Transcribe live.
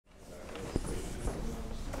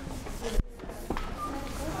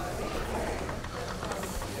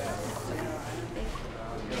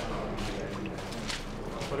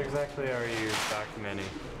exactly are you documenting?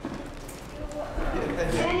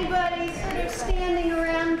 Anybody sort of standing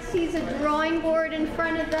around sees a drawing board in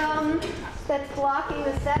front of them that's blocking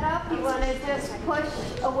the setup. You want to just push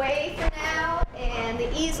away for now, and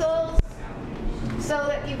the easels, so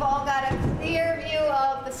that you've all got a clear view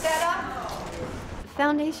of the setup.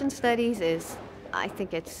 Foundation Studies I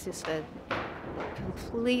think it's just a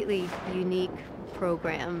completely unique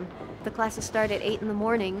program. The classes start at 8 in the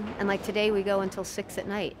morning, and like today we go until 6 at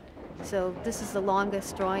night. So this is the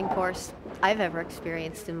longest drawing course I've ever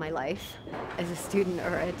experienced in my life as a student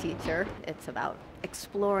or a teacher. It's about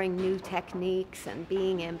exploring new techniques and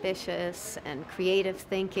being ambitious and creative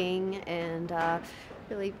thinking and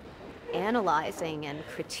really analyzing and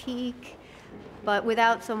critique, but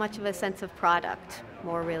without so much of a sense of product,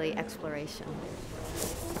 more really exploration.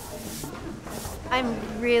 I'm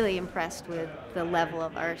really impressed with the level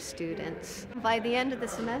of our students. By the end of the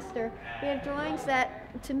semester, we have drawings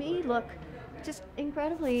that, to me, look just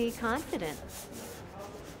incredibly confident.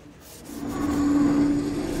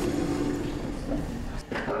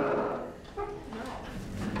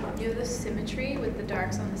 You have the symmetry with the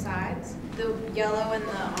darks on the sides. The yellow and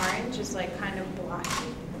the orange is like kind of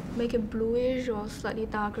blotchy. Make it bluish or slightly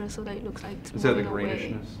darker so that it looks like it's Is that the moving away.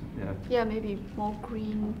 greenish-ness? Yeah. Yeah, maybe more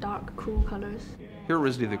green, dark, cool colors. Here at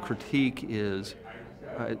RISD, the critique is,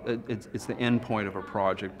 it's the end point of a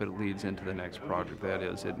project, but it leads into the next project. That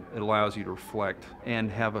is, it allows you to reflect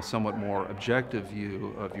and have a somewhat more objective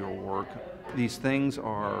view of your work. These things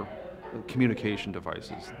are communication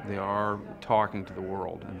devices. They are talking to the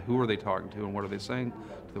world. And who are they talking to, and what are they saying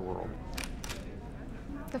to the world?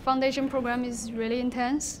 The foundation program is really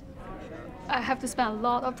intense. I have to spend a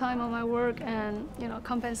lot of time on my work and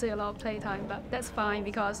compensate a lot of playtime, but that's fine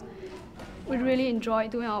because we really enjoy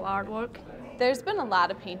doing our artwork. There's been a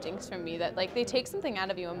lot of paintings from me that they take something out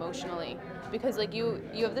of you emotionally, because you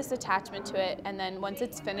have this attachment to it, and then once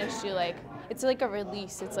it's finished, it's like a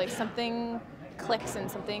release. It's like something clicks and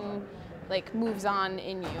something moves on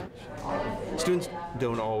in you. Students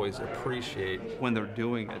don't always appreciate when they're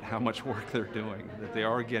doing it how much work they're doing, that they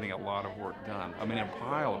are getting a lot of work done. I mean, a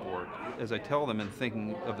pile of work. As I tell them in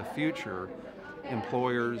thinking of the future,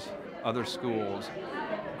 employers, other schools,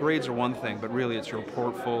 grades are one thing, but really it's your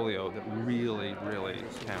portfolio that really, really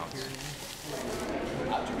counts.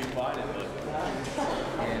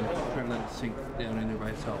 And try to let it sink down in there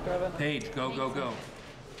by itself. Paige, go, go, go.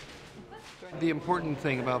 The important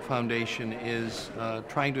thing about foundation is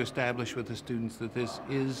trying to establish with the students that this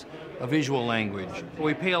is a visual language.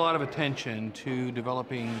 We pay a lot of attention to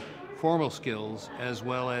developing formal skills as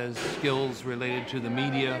well as skills related to the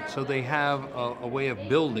media, so they have a way of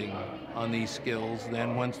building on these skills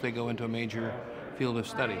then once they go into a major field of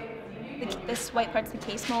study. This white part's the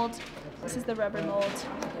case mold. This is the rubber mold.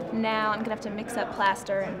 Now I'm gonna have to mix up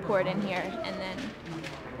plaster and pour it in here, and then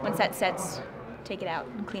once that sets, take it out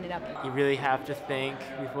and clean it up. You really have to think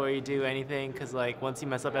before you do anything, because once you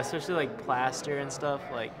mess up, especially plaster and stuff,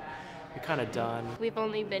 you're kind of done. We've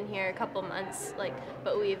only been here a couple months,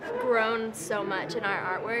 but we've grown so much in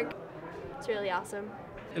our artwork. It's really awesome.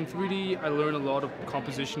 In 3D, I learned a lot of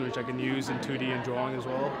composition, which I can use in 2D and drawing as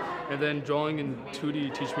well. And then drawing in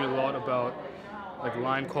 2D teach me a lot about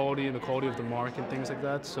line quality and the quality of the mark and things like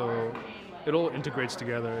that. So it all integrates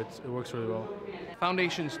together. It works really well.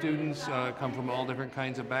 Foundation students come from all different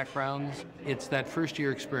kinds of backgrounds. It's that first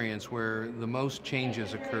year experience where the most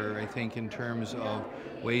changes occur, I think, in terms of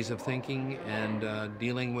ways of thinking and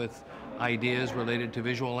dealing with ideas related to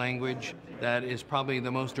visual language. That is probably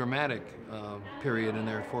the most dramatic period in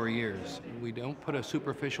their 4 years. We don't put a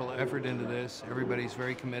superficial effort into this. Everybody's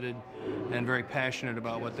very committed and very passionate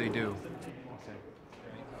about what they do. Okay.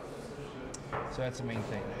 So that's the main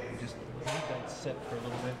thing. Just let that set for a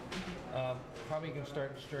little bit. Probably can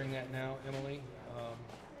start stirring that now, Emily.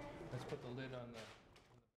 Let's put the lid on the...